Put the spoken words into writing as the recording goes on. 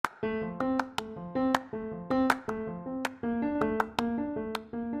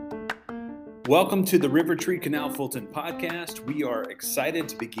Welcome to the River Tree Canal Fulton podcast. We are excited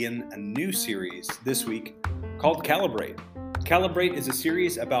to begin a new series this week called Calibrate. Calibrate is a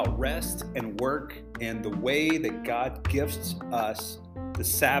series about rest and work and the way that God gifts us the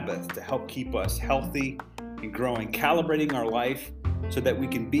Sabbath to help keep us healthy and growing, calibrating our life so that we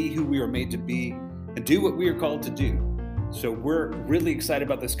can be who we are made to be and do what we are called to do. So we're really excited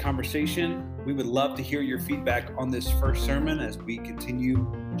about this conversation. We would love to hear your feedback on this first sermon as we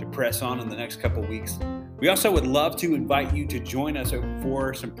continue to press on in the next couple weeks. We also would love to invite you to join us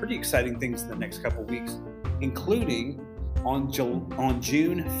for some pretty exciting things in the next couple weeks, including on June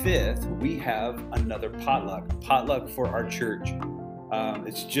 5th, we have another potluck for our church.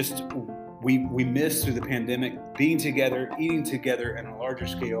 It's just, we missed through the pandemic being together, eating together on a larger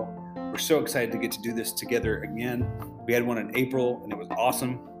scale. We're so excited to get to do this together again. We had one in April and it was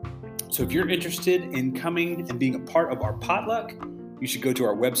awesome. So if you're interested in coming and being a part of our potluck, you should go to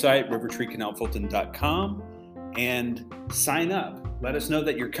our website, rivertreecanalfulton.com, and sign up. Let us know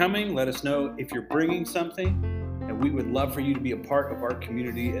that you're coming. Let us know if you're bringing something. And we would love for you to be a part of our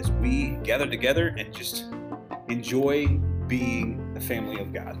community as we gather together and just enjoy being the family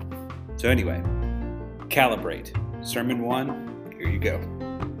of God. So anyway, Calibrate. Sermon 1, here you go.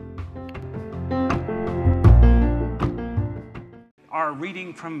 Our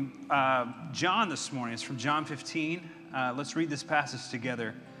reading from John this morning is from John 15. Let's read this passage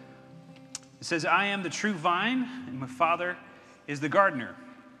together. It says, I am the true vine, and my Father is the gardener.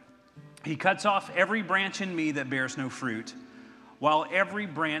 He cuts off every branch in me that bears no fruit, while every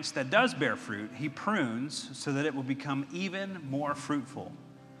branch that does bear fruit, he prunes so that it will become even more fruitful.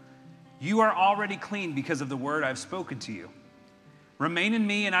 You are already clean because of the word I've spoken to you. Remain in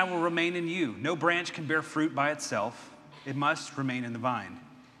me, and I will remain in you. No branch can bear fruit by itself. It must remain in the vine.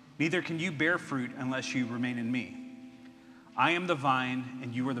 Neither can you bear fruit unless you remain in me. I am the vine,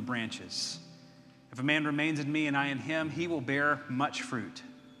 and you are the branches. If a man remains in me and I in him, he will bear much fruit.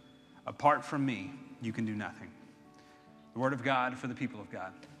 Apart from me, you can do nothing. The word of God for the people of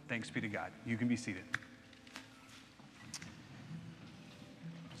God. Thanks be to God. You can be seated.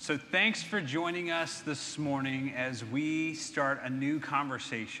 So thanks for joining us this morning as we start a new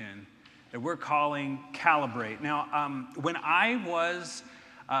conversation that we're calling Calibrate. Now, when I was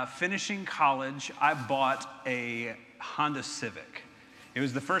finishing college, I bought a Honda Civic. It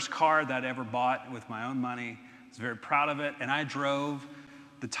was the first car that I ever bought with my own money. I was very proud of it, and I drove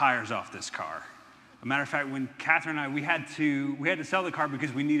the tires off this car. As a matter of fact, when Catherine and I, we had to sell the car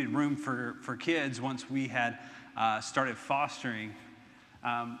because we needed room for kids once we had started fostering.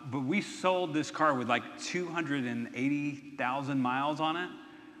 But we sold this car with like 280,000 miles on it.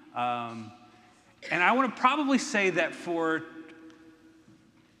 And I want to probably say that for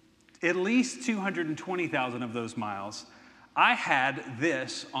at least 220,000 of those miles, I had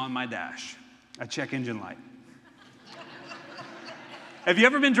this on my dash, a check engine light. Have you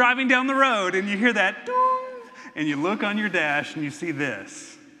ever been driving down the road and you hear that ding, and you look on your dash and you see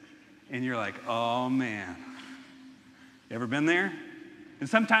this, and you're like, oh man. You ever been there? And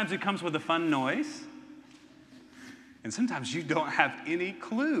sometimes it comes with a fun noise, and sometimes you don't have any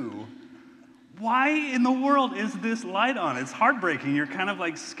clue. Why in the world is this light on? It's heartbreaking. You're kind of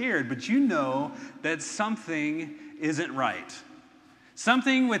like scared, but you know that something isn't right.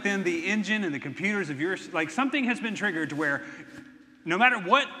 Something within the engine and the computers of yours, like something has been triggered to where no matter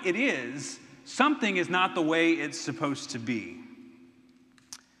what it is, something is not the way it's supposed to be.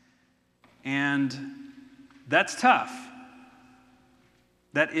 And that's tough.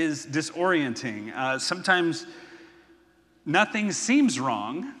 That is disorienting. Sometimes nothing seems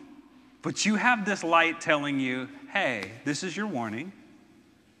wrong, but you have this light telling you, hey, this is your warning.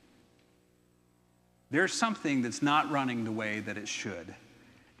 There's something that's not running the way that it should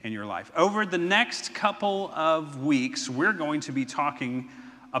in your life. Over the next couple of weeks, we're going to be talking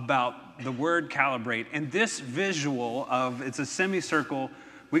about the word calibrate. And this visual it's a semicircle,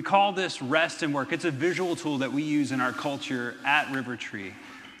 we call this rest and work. It's a visual tool that we use in our culture at River Tree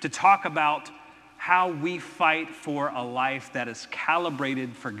to talk about how we fight for a life that is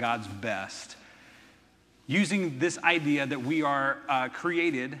calibrated for God's best, using this idea that we are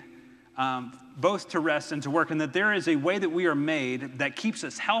created both to rest and to work, and that there is a way that we are made that keeps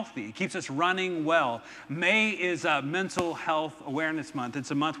us healthy, keeps us running well. May is Mental Health Awareness Month.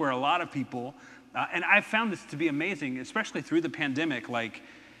 It's a month where a lot of people, and I've found this to be amazing, especially through the pandemic, like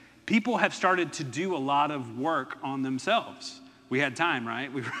people have started to do a lot of work on themselves. We had time,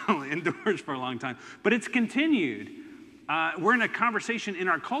 right? We were all indoors for a long time, but it's continued. We're in a conversation in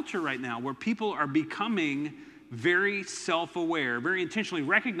our culture right now where people are becoming very self-aware, very intentionally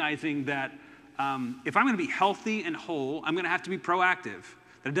recognizing that if I'm going to be healthy and whole, I'm going to have to be proactive.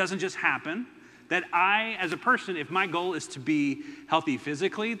 That it doesn't just happen. That I, as a person, if my goal is to be healthy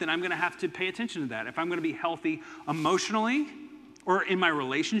physically, then I'm going to have to pay attention to that. If I'm going to be healthy emotionally or in my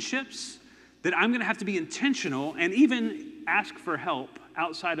relationships, that I'm going to have to be intentional and even ask for help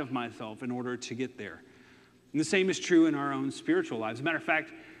outside of myself in order to get there. And the same is true in our own spiritual lives. As a matter of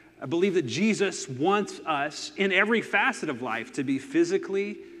fact, I believe that Jesus wants us in every facet of life to be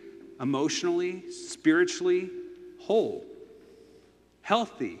physically, emotionally, spiritually whole,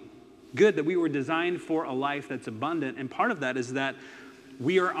 healthy, good, that we were designed for a life that's abundant. And part of that is that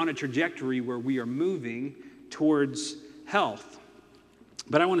we are on a trajectory where we are moving towards health.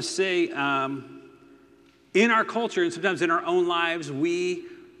 But I want to say, in our culture and sometimes in our own lives, we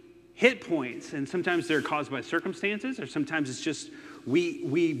hit points, and sometimes they're caused by circumstances, or sometimes it's just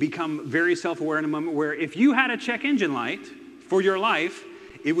we become very self-aware in a moment where if you had a check engine light for your life,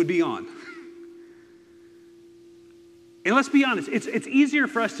 it would be on. And let's be honest, it's easier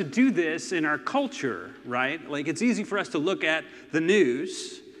for us to do this in our culture, right? Like, it's easy for us to look at the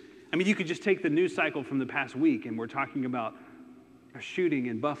news. I mean, you could just take the news cycle from the past week, and we're talking about a shooting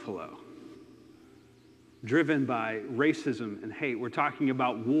in Buffalo, driven by racism and hate. We're talking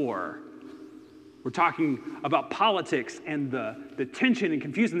about war. We're talking about politics and the tension and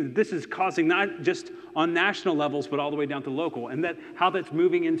confusion that this is causing, not just on national levels, but all the way down to local, and that how that's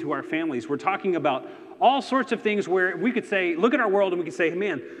moving into our families. We're talking about all sorts of things where we could say, look at our world, and we could say,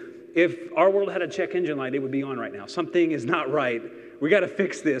 man, if our world had a check engine light, it would be on right now. Something is not right. We got to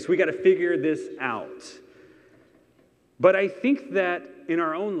fix this. We got to figure this out. But I think that in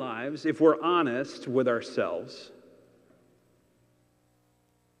our own lives, if we're honest with ourselves,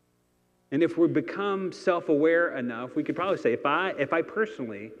 and if we become self-aware enough, we could probably say, if I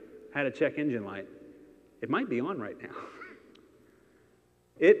personally had a check engine light, it might be on right now.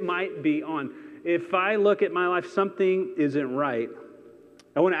 It might be on. If I look at my life, something isn't right.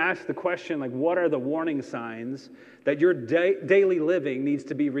 I want to ask the question, like, what are the warning signs that your daily living needs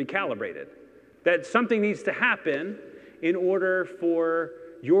to be recalibrated? That something needs to happen in order for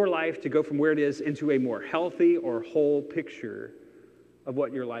your life to go from where it is into a more healthy or whole picture of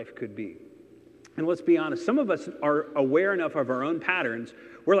what your life could be. And let's be honest, some of us are aware enough of our own patterns.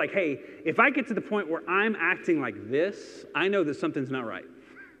 We're like, hey, if I get to the point where I'm acting like this, I know that something's not right.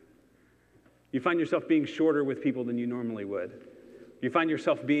 You find yourself being shorter with people than you normally would. You find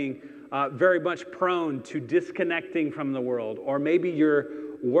yourself being very much prone to disconnecting from the world, or maybe you're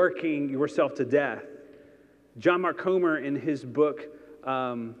working yourself to death. John Mark Comer, in his book,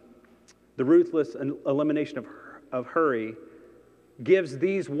 The Ruthless Elimination of Hurry, gives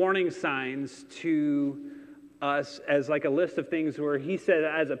these warning signs to us as like a list of things where he said,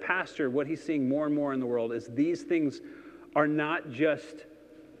 as a pastor, what he's seeing more and more in the world is these things are not just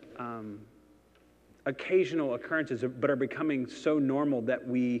occasional occurrences, but are becoming so normal that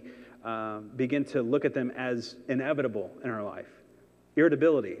we begin to look at them as inevitable in our life.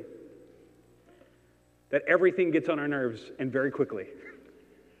 Irritability. That everything gets on our nerves and very quickly,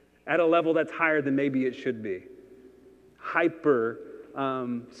 at a level that's higher than maybe it should be. Hyper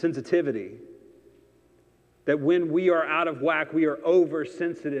sensitivity. That when we are out of whack, we are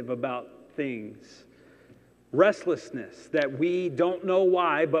oversensitive about things. Restlessness, that we don't know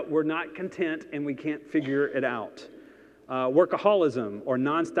why, but we're not content and we can't figure it out. Workaholism or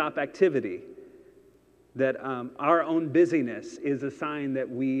nonstop activity, that our own busyness is a sign that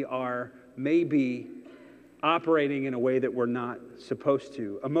we are maybe operating in a way that we're not supposed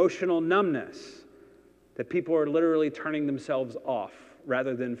to. Emotional numbness, that people are literally turning themselves off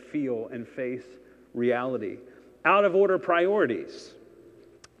rather than feel and face reality. Out of order priorities,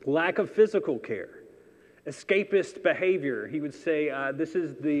 lack of physical care, escapist behavior. He would say this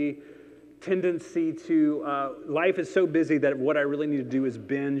is the tendency to, life is so busy that what I really need to do is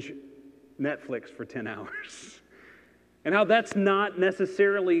binge Netflix for 10 hours. And how that's not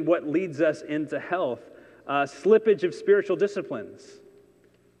necessarily what leads us into health. Slippage of spiritual disciplines.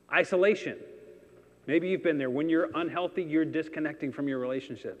 Isolation. Maybe you've been there. When you're unhealthy, you're disconnecting from your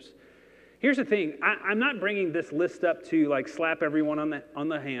relationships. Here's the thing. I'm not bringing this list up to like slap everyone on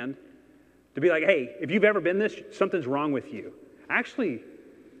the hand to be like, hey, if you've ever been this, something's wrong with you. Actually,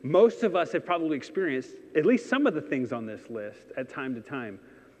 most of us have probably experienced at least some of the things on this list at time to time.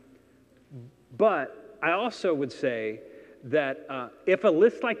 But I also would say that if a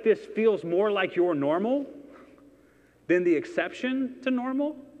list like this feels more like your normal than the exception to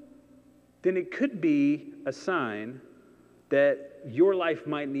normal, then it could be a sign that your life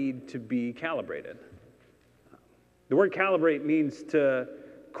might need to be calibrated. The word calibrate means to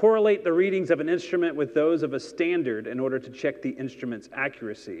correlate the readings of an instrument with those of a standard in order to check the instrument's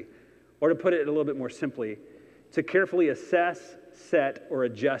accuracy. Or to put it a little bit more simply, to carefully assess, set, or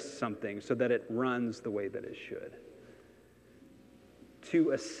adjust something so that it runs the way that it should.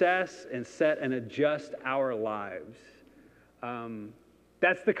 To assess and set and adjust our lives.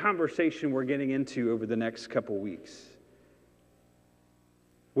 That's the conversation we're getting into over the next couple weeks.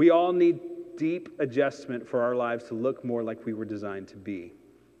 We all need deep adjustment for our lives to look more like we were designed to be.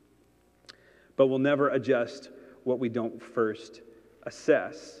 But we'll never adjust what we don't first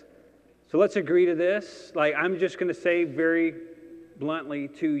assess. So let's agree to this. I'm just going to say very bluntly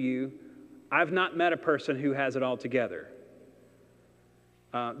to you, I've not met a person who has it all together.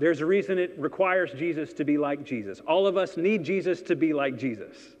 There's a reason it requires Jesus to be like Jesus. All of us need Jesus to be like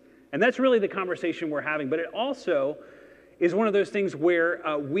Jesus. And that's really the conversation we're having. But it also is one of those things where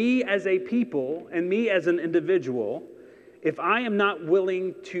we as a people and me as an individual, if I am not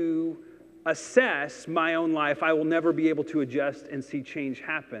willing to assess my own life, I will never be able to adjust and see change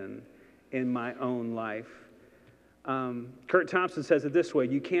happen in my own life. Kurt Thompson says it this way: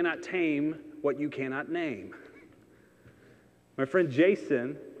 you cannot tame what you cannot name. My friend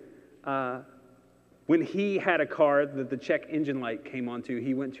Jason, when he had a car that the check engine light came onto,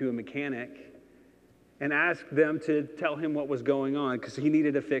 he went to a mechanic and asked them to tell him what was going on because he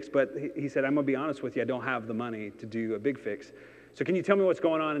needed a fix. But he said, I'm going to be honest with you, I don't have the money to do a big fix. So can you tell me what's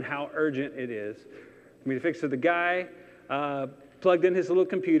going on and how urgent it is for me to fix it? So the guy plugged in his little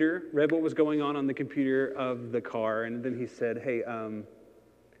computer, read what was going on the computer of the car, and then he said, hey,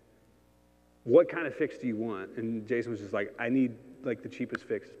 what kind of fix do you want? And Jason was just like, I need the cheapest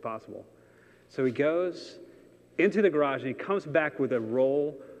fix as possible. So he goes into the garage and he comes back with a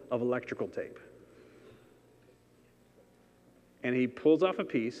roll of electrical tape. And he pulls off a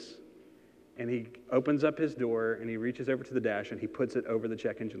piece and he opens up his door and he reaches over to the dash and he puts it over the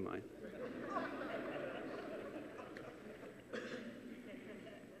check engine line.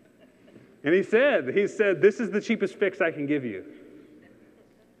 And he said, this is the cheapest fix I can give you.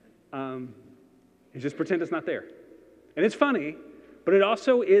 You just pretend it's not there. And it's funny, but it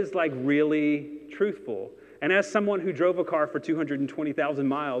also is really truthful. And as someone who drove a car for 220,000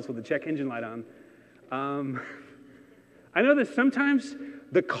 miles with a check engine light on, I know that sometimes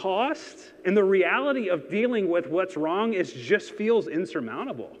the cost and the reality of dealing with what's wrong just feels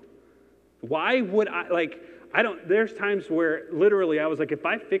insurmountable. Why would there's times where literally I was like, if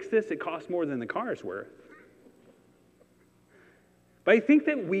I fix this, it costs more than the car is worth. But I think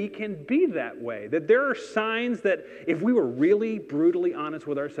that we can be that way, that there are signs that if we were really brutally honest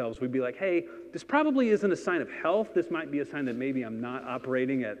with ourselves, we'd be like, hey, this probably isn't a sign of health. This might be a sign that maybe I'm not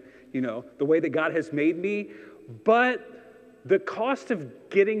operating at, the way that God has made me. But the cost of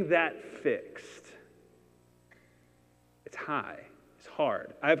getting that fixed, it's high. It's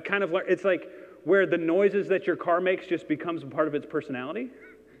hard. I've kind of learned, it's like where the noises that your car makes just becomes a part of its personality.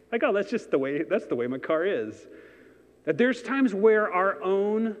 That's the way my car is. That there's times where our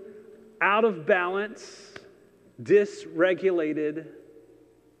own out of balance, dysregulated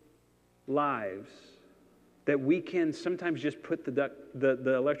lives, that we can sometimes just put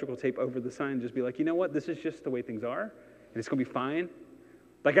the electrical tape over the sign and just be like, you know what, this is just the way things are, and it's going to be fine.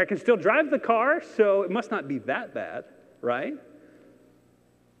 I can still drive the car, so it must not be that bad, right?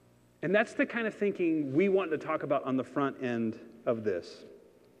 And that's the kind of thinking we want to talk about on the front end of this.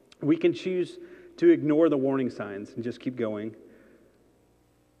 We can choose to ignore the warning signs and just keep going.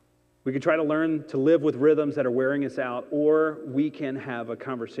 We can try to learn to live with rhythms that are wearing us out, or we can have a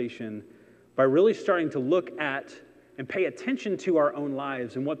conversation by really starting to look at and pay attention to our own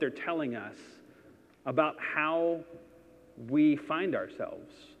lives and what they're telling us about how we find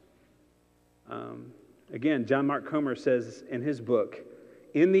ourselves. Again, John Mark Comer says in his book,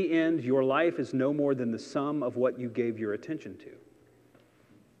 in the end, your life is no more than the sum of what you gave your attention to.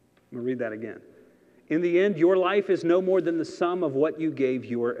 I'm going to read that again. In the end, your life is no more than the sum of what you gave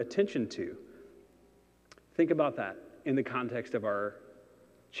your attention to. Think about that in the context of our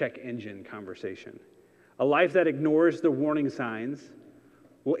check engine conversation. A life that ignores the warning signs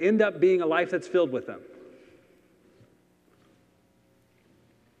will end up being a life that's filled with them.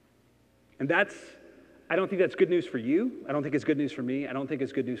 And I don't think that's good news for you. I don't think it's good news for me. I don't think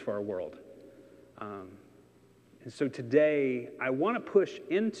it's good news for our world. And so today, I want to push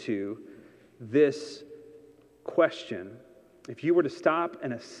into this question. If you were to stop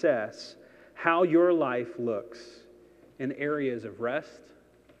and assess how your life looks in areas of rest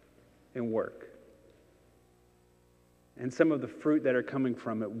and work, and some of the fruit that are coming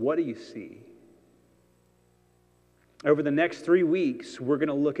from it, what do you see? Over the next 3 weeks, we're going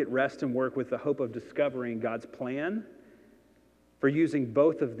to look at rest and work with the hope of discovering God's plan for using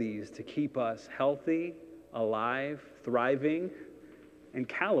both of these to keep us healthy, alive, thriving, and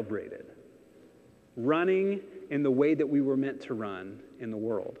calibrated, running in the way that we were meant to run in the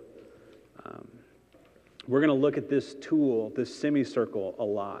world. We're going to look at this tool, this semicircle, a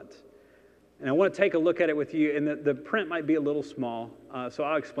lot. And I want to take a look at it with you, and the print might be a little small, so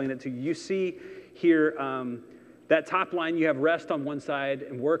I'll explain it to you. You see here, that top line, you have rest on one side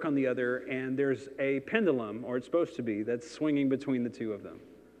and work on the other, and there's a pendulum, or it's supposed to be, that's swinging between the two of them,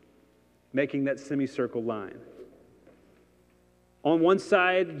 making that semicircle line. On one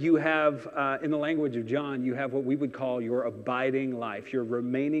side, you have, in the language of John, you have what we would call your abiding life, your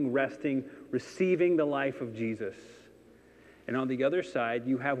remaining, resting, receiving the life of Jesus. And on the other side,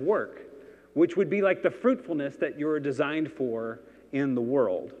 you have work, which would be like the fruitfulness that you're designed for in the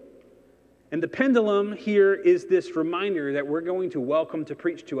world. And the pendulum here is this reminder that we're going to welcome to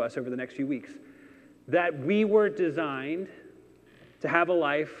preach to us over the next few weeks, that we were designed to have a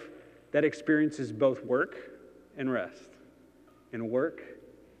life that experiences both work and rest. And work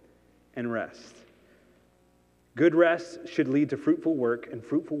and rest. Good rest should lead to fruitful work, and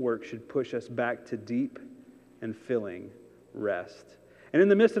fruitful work should push us back to deep and filling rest. And in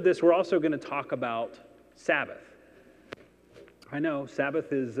the midst of this, we're also going to talk about Sabbath. I know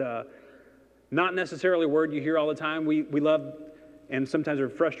Sabbath is not necessarily a word you hear all the time. We love, and sometimes are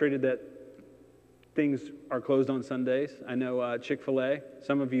frustrated that things are closed on Sundays. I know Chick-fil-A,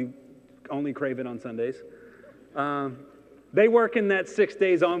 some of you only crave it on Sundays. They work in that 6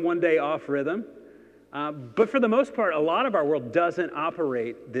 days on, 1 day off rhythm. But for the most part, a lot of our world doesn't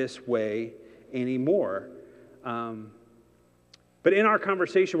operate this way anymore. But in our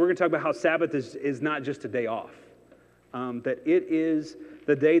conversation, we're going to talk about how Sabbath is not just a day off. That it is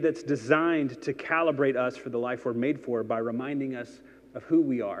the day that's designed to calibrate us for the life we're made for by reminding us of who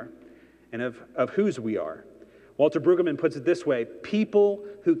we are and of whose we are. Walter Brueggemann puts it this way: people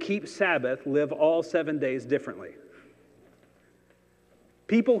who keep Sabbath live all 7 days differently.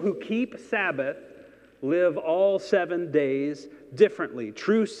 People who keep Sabbath live all 7 days differently.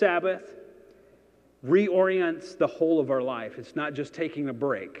 True Sabbath reorients the whole of our life. It's not just taking a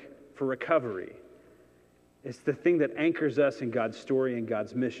break for recovery. It's the thing that anchors us in God's story and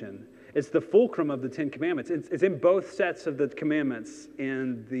God's mission. It's the fulcrum of the Ten Commandments. It's in both sets of the commandments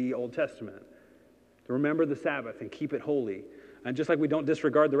in the Old Testament. To remember the Sabbath and keep it holy. And just like we don't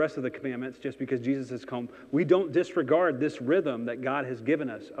disregard the rest of the commandments just because Jesus has come, we don't disregard this rhythm that God has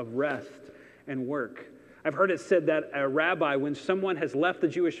given us of rest and work. I've heard it said that a rabbi, when someone has left the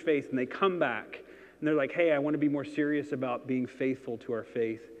Jewish faith and they come back and they're like, hey, I want to be more serious about being faithful to our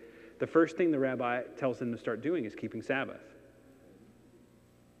faith, the first thing the rabbi tells them to start doing is keeping Sabbath.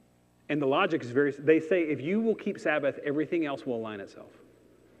 And the logic is they say, if you will keep Sabbath, everything else will align itself.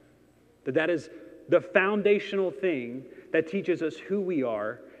 That is the foundational thing that teaches us who we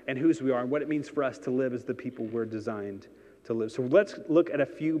are and whose we are and what it means for us to live as the people we're designed to live. So let's look at a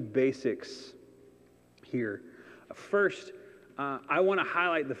few basics here. First, I want to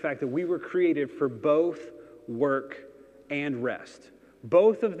highlight the fact that we were created for both work and rest.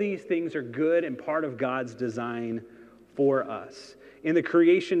 Both of these things are good and part of God's design for us. In the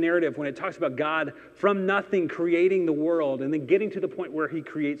creation narrative, when it talks about God from nothing creating the world and then getting to the point where he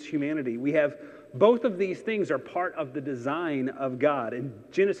creates humanity, we have both of these things are part of the design of God. In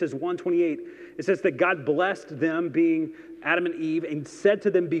Genesis 1:28, it says that God blessed them, being Adam and Eve, and said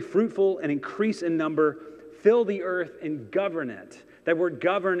to them, be fruitful and increase in number, fill the earth and govern it. That word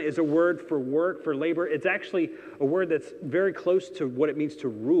govern is a word for work, for labor. It's actually a word that's very close to what it means to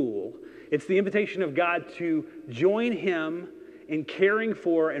rule. It's the invitation of God to join him in caring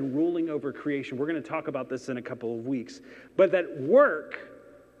for and ruling over creation. We're going to talk about this in a couple of weeks. But that work,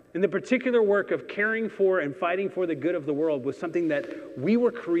 and the particular work of caring for and fighting for the good of the world, was something that we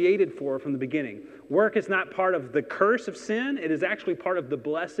were created for from the beginning. Work is not part of the curse of sin. It is actually part of the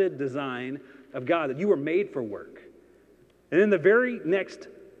blessed design of God, that you were made for work. And in the very next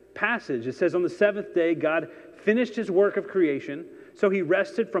passage, it says, on the seventh day, God finished his work of creation, so he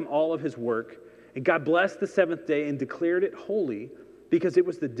rested from all of his work. And God blessed the seventh day and declared it holy, because it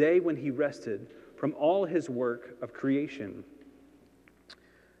was the day when he rested from all his work of creation.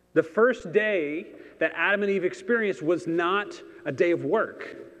 The first day that Adam and Eve experienced was not a day of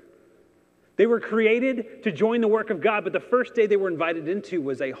work. They were created to join the work of God, but the first day they were invited into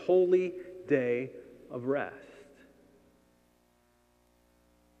was a holy day of rest.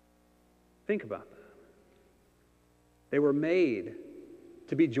 Think about that. They were made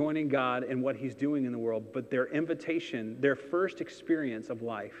to be joining God in what he's doing in the world, but their invitation, their first experience of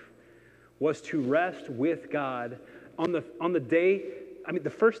life, was to rest with God on the day the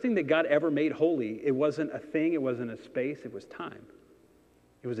first thing that God ever made holy, it wasn't a thing, it wasn't a space, it was time.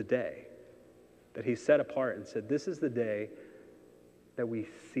 It was a day that he set apart and said, this is the day that we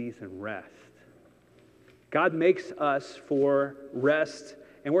cease and rest. God makes us for rest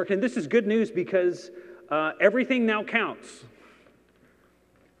and work. And this is good news because everything now counts.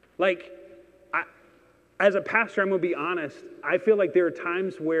 As a pastor, I'm going to be honest, I feel like there are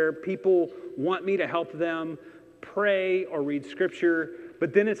times where people want me to help them pray or read scripture,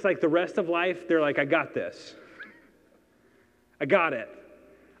 but then it's like the rest of life, they're like, I got this. I got it.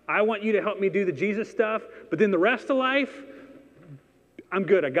 I want you to help me do the Jesus stuff, but then the rest of life, I'm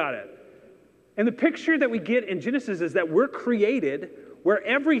good, I got it. And the picture that we get in Genesis is that we're created where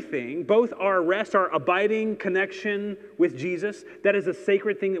everything, both our rest, our abiding connection with Jesus, that is a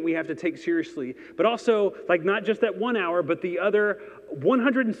sacred thing that we have to take seriously. But also, not just that 1 hour, but the other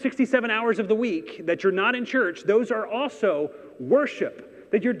 167 hours of the week that you're not in church, those are also worship,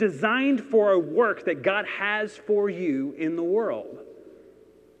 that you're designed for a work that God has for you in the world.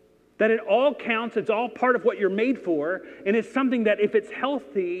 That it all counts, it's all part of what you're made for, and it's something that if it's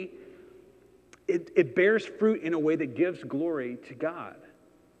healthy, it bears fruit in a way that gives glory to God.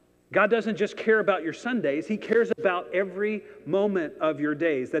 God doesn't just care about your Sundays, he cares about every moment of your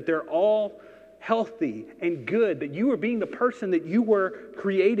days, that they're all healthy and good, that you are being the person that you were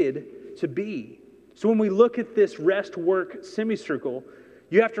created to be. So when we look at this rest work semicircle,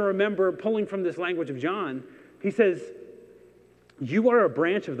 you have to remember, pulling from this language of John, he says, you are a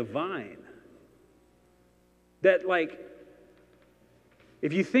branch of the vine. That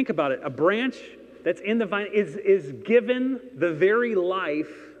if you think about it, a branch that's in the vine is given the very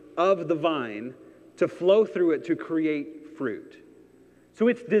life of the vine to flow through it to create fruit. So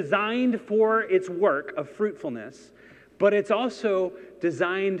it's designed for its work of fruitfulness, but it's also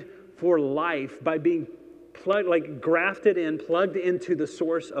designed for life by being grafted in, plugged into the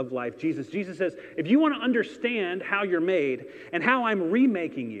source of life, Jesus. Jesus says, if you want to understand how you're made and how I'm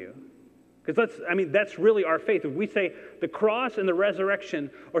remaking you, because that's really our faith. If we say the cross and the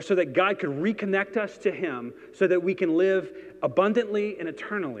resurrection are so that God could reconnect us to him so that we can live abundantly and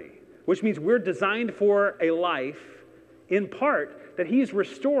eternally, which means we're designed for a life, in part, that he's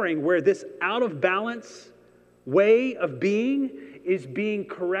restoring where this out of balance way of being is being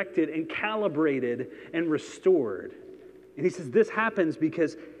corrected and calibrated and restored. And he says this happens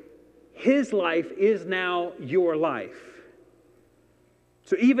because his life is now your life.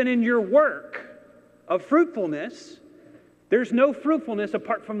 So even in your work of fruitfulness, there's no fruitfulness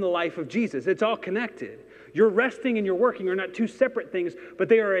apart from the life of Jesus. It's all connected. Your resting and your working are not two separate things, but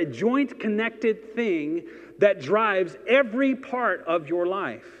they are a joint connected thing that drives every part of your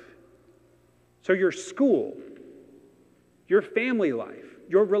life. So your school, your family life,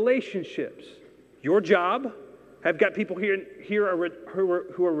 your relationships, your job. I've got people here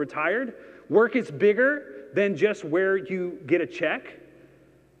who are retired. Work is bigger than just where you get a check.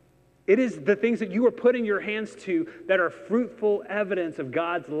 It is the things that you are putting your hands to that are fruitful evidence of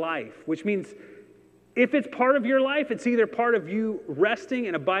God's life, which means if it's part of your life, it's either part of you resting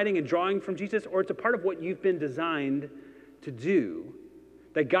and abiding and drawing from Jesus, or it's a part of what you've been designed to do.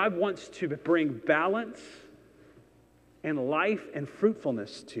 That God wants to bring balance and life and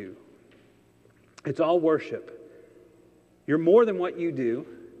fruitfulness to. It's all worship. You're more than what you do,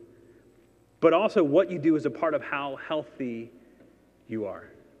 but also what you do is a part of how healthy you are.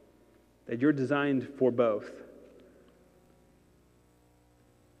 That you're designed for both.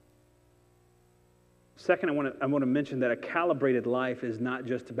 Second, I want to mention that a calibrated life is not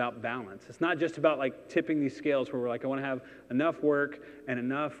just about balance. It's not just about tipping these scales where we're I want to have enough work and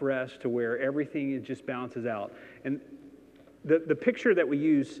enough rest to where everything just balances out. And the picture that we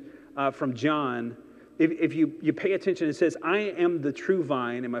use from John, if you pay attention, it says, I am the true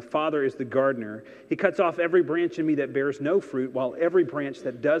vine and my Father is the gardener. He cuts off every branch in me that bears no fruit, while every branch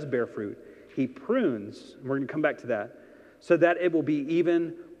that does bear fruit, he prunes, and we're going to come back to that, so that it will be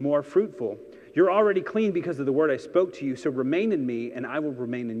even more fruitful. You're already clean because of the word I spoke to you, so remain in me and I will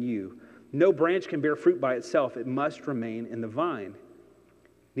remain in you. No branch can bear fruit by itself. It must remain in the vine.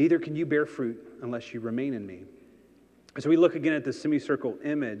 Neither can you bear fruit unless you remain in me. As we look again at the semicircle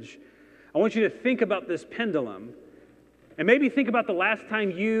image, I want you to think about this pendulum and maybe think about the last time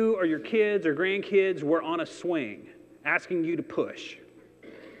you or your kids or grandkids were on a swing asking you to push.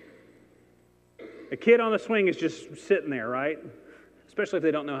 A kid on the swing is just sitting there, right? Especially if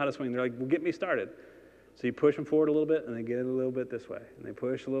they don't know how to swing. They're like, well, get me started. So you push them forward a little bit, and they get it a little bit this way. And they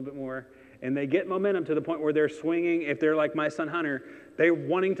push a little bit more. And they get momentum to the point where they're swinging. If they're like my son Hunter, they're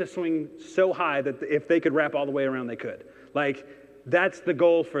wanting to swing so high that if they could wrap all the way around, they could. That's the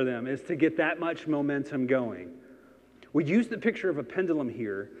goal for them, is to get that much momentum going. We use the picture of a pendulum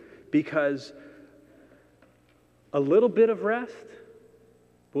here because a little bit of rest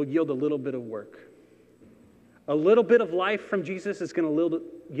will yield a little bit of work. A little bit of life from Jesus is going to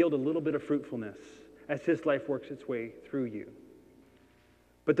yield a little bit of fruitfulness as his life works its way through you.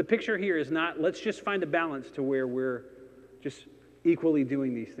 But the picture here is not, let's just find a balance to where we're just equally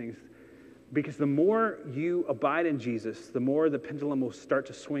doing these things. Because the more you abide in Jesus, the more the pendulum will start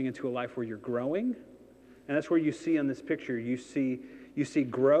to swing into a life where you're growing. And that's where you see on this picture, you see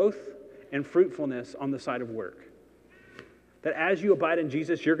growth and fruitfulness on the side of work. That as you abide in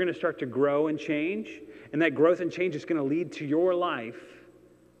Jesus, you're going to start to grow and change. And that growth and change is going to lead to your life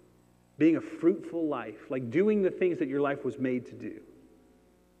being a fruitful life, like doing the things that your life was made to do.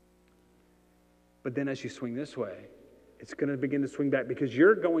 But then as you swing this way, it's going to begin to swing back because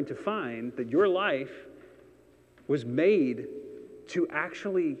you're going to find that your life was made to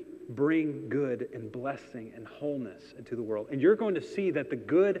actually bring good and blessing and wholeness into the world. And you're going to see that the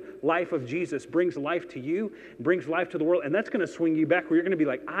good life of Jesus brings life to you, brings life to the world, and that's going to swing you back where you're going to be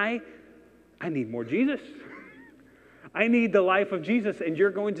like, I need more Jesus. I need the life of Jesus. And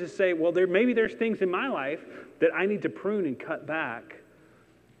you're going to say, well, maybe there's things in my life that I need to prune and cut back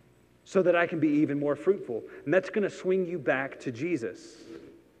so that I can be even more fruitful. And that's going to swing you back to Jesus.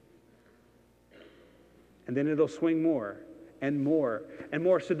 And then it'll swing more and more and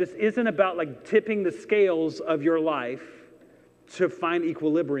more. So this isn't about like tipping the scales of your life to find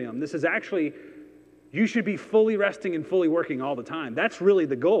equilibrium. This is actually, you should be fully resting and fully working all the time. That's really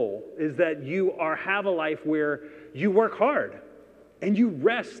the goal, is that you have a life where you work hard and you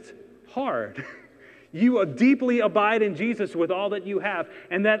rest hard. You deeply abide in Jesus with all that you have,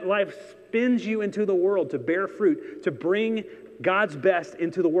 and that life spins you into the world to bear fruit, to bring God's best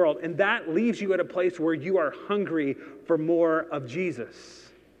into the world. And that leaves you at a place where you are hungry for more of Jesus.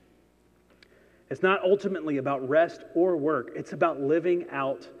 It's not ultimately about rest or work. It's about living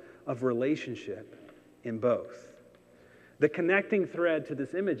out of relationship in both. The connecting thread to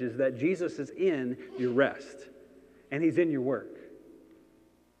this image is that Jesus is in your rest, and he's in your work.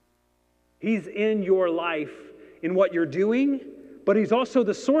 He's in your life, in what you're doing, but he's also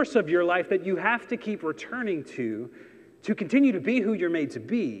the source of your life that you have to keep returning to continue to be who you're made to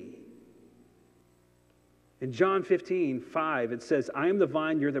be. In John 15:5, it says, I am the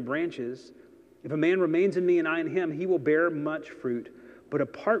vine, you're the branches. If a man remains in me and I in him, he will bear much fruit. But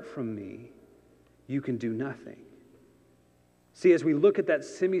apart from me, you can do nothing. See, as we look at that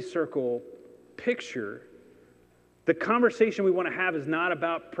semicircle picture, the conversation we want to have is not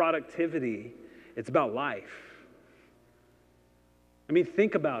about productivity, it's about life. I mean,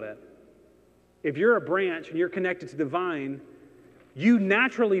 think about it. If you're a branch and you're connected to the vine, you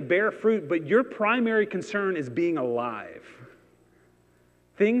naturally bear fruit, but your primary concern is being alive.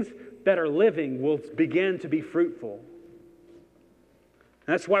 Things that are living will begin to be fruitful.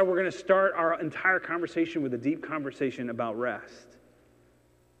 That's why we're going to start our entire conversation with a deep conversation about rest.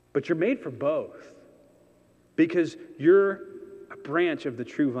 But you're made for both. Because you're a branch of the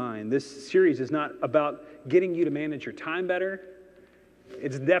true vine. This series is not about getting you to manage your time better.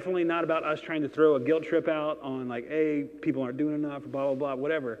 It's definitely not about us trying to throw a guilt trip out on like, hey, people aren't doing enough, blah, blah, blah,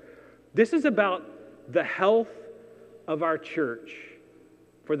 whatever. This is about the health of our church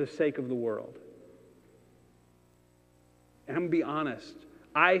for the sake of the world. And I'm going to be honest,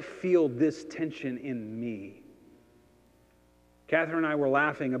 I feel this tension in me. Catherine and I were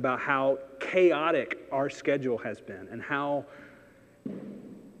laughing about how chaotic our schedule has been and how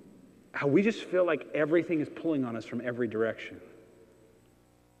we just feel like everything is pulling on us from every direction.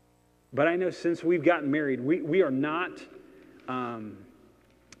 But I know since we've gotten married, we are not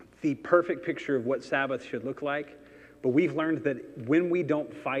the perfect picture of what Sabbath should look like, but we've learned that when we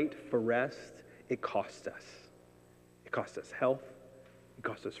don't fight for rest, it costs us. It costs us health. It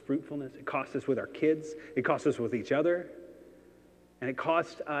costs us fruitfulness. It costs us with our kids. It costs us with each other. And it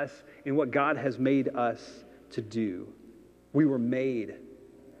costs us in what God has made us to do. We were made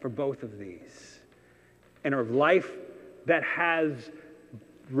for both of these. And our life that has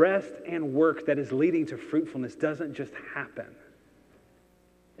rest and work that is leading to fruitfulness doesn't just happen.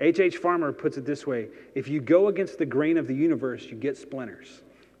 H.H. Farmer puts it this way: if you go against the grain of the universe, you get splinters.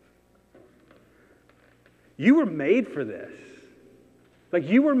 You were made for this. Like,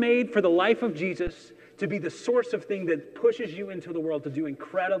 you were made for the life of Jesus to be the source of thing that pushes you into the world to do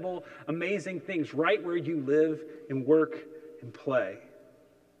incredible, amazing things right where you live and work and play.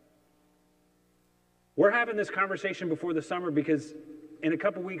 We're having this conversation before the summer because in a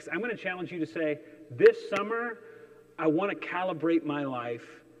couple weeks, I'm going to challenge you to say, this summer, I want to calibrate my life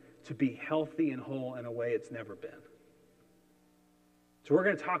to be healthy and whole in a way it's never been. So we're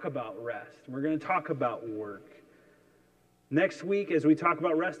going to talk about rest. We're going to talk about work. Next week, as we talk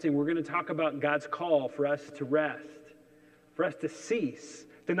about resting, we're going to talk about God's call for us to rest, for us to cease,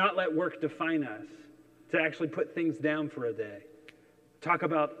 to not let work define us, to actually put things down for a day. Talk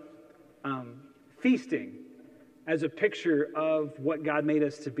about feasting as a picture of what God made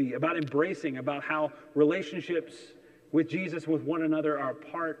us to be, about embracing, about how relationships with Jesus, with one another, are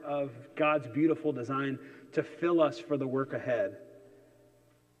part of God's beautiful design to fill us for the work ahead.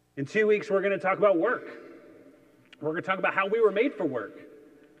 In 2 weeks, we're going to talk about work. We're going to talk about how we were made for work,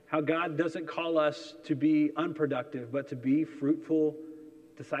 how God doesn't call us to be unproductive, but to be fruitful,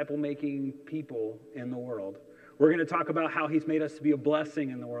 disciple-making people in the world. We're going to talk about how he's made us to be a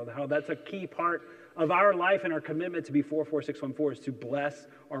blessing in the world, how that's a key part of our life and our commitment to be 44614 is to bless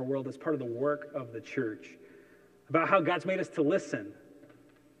our world as part of the work of the church. About how God's made us to listen,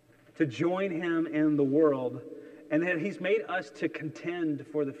 to join him in the world, and that he's made us to contend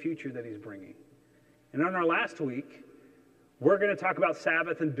for the future that he's bringing. And on our last week, we're going to talk about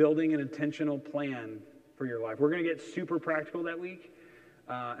Sabbath and building an intentional plan for your life. We're going to get super practical that week.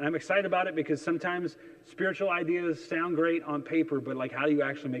 And I'm excited about it because sometimes spiritual ideas sound great on paper, but like, how do you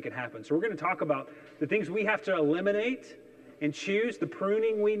actually make it happen? So we're going to talk about the things we have to eliminate and choose, the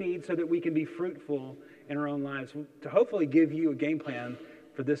pruning we need so that we can be fruitful in our own lives, to hopefully give you a game plan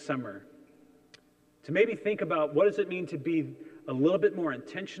for this summer. To maybe think about, what does it mean to be a little bit more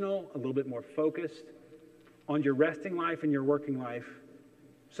intentional, a little bit more focused on your resting life and your working life,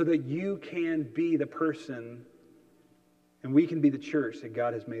 so that you can be the person and we can be the church that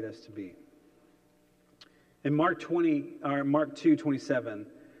God has made us to be. In Mark 2:27,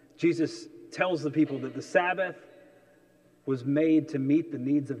 Jesus tells the people that the Sabbath was made to meet the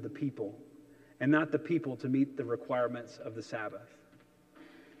needs of the people, and not the people to meet the requirements of the Sabbath.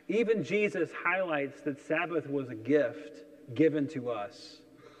 Even Jesus highlights that Sabbath was a gift given to us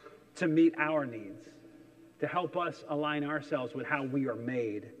to meet our needs, to help us align ourselves with how we are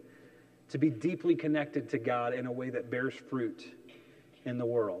made, to be deeply connected to God in a way that bears fruit in the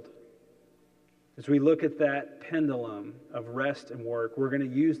world. As we look at that pendulum of rest and work, we're going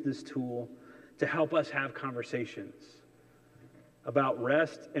to use this tool to help us have conversations about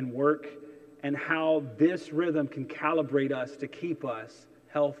rest and work, and how this rhythm can calibrate us to keep us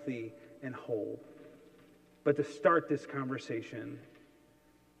healthy and whole. But to start this conversation,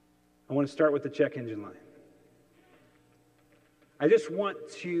 I want to start with the check engine light. I just want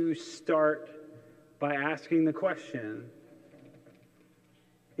to start by asking the question,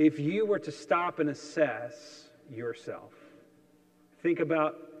 if you were to stop and assess yourself, think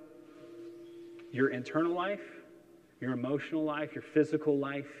about your internal life, your emotional life, your physical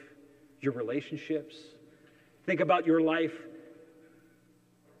life, your relationships. Think about your life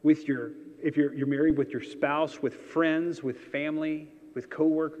with if you're married, with your spouse, with friends, with family, with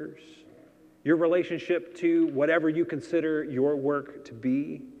coworkers, your relationship to whatever you consider your work to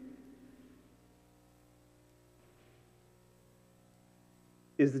be.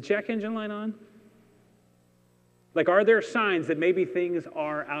 Is the check engine light on? Like, are there signs that maybe things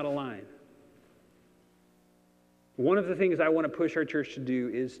are out of line? One of the things I want to push our church to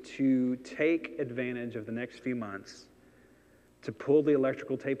do is to take advantage of the next few months to pull the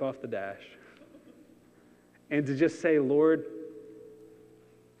electrical tape off the dash and to just say, Lord,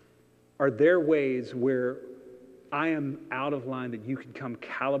 are there ways where I am out of line that you can come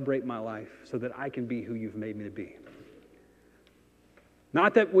calibrate my life so that I can be who you've made me to be?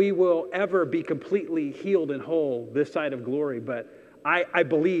 Not that we will ever be completely healed and whole this side of glory, but I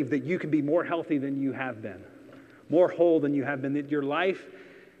believe that you can be more healthy than you have been, more whole than you have been, that your life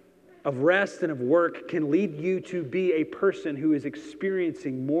of rest and of work can lead you to be a person who is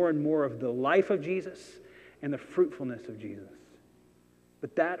experiencing more and more of the life of Jesus and the fruitfulness of Jesus.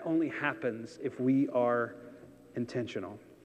 But that only happens if we are intentional.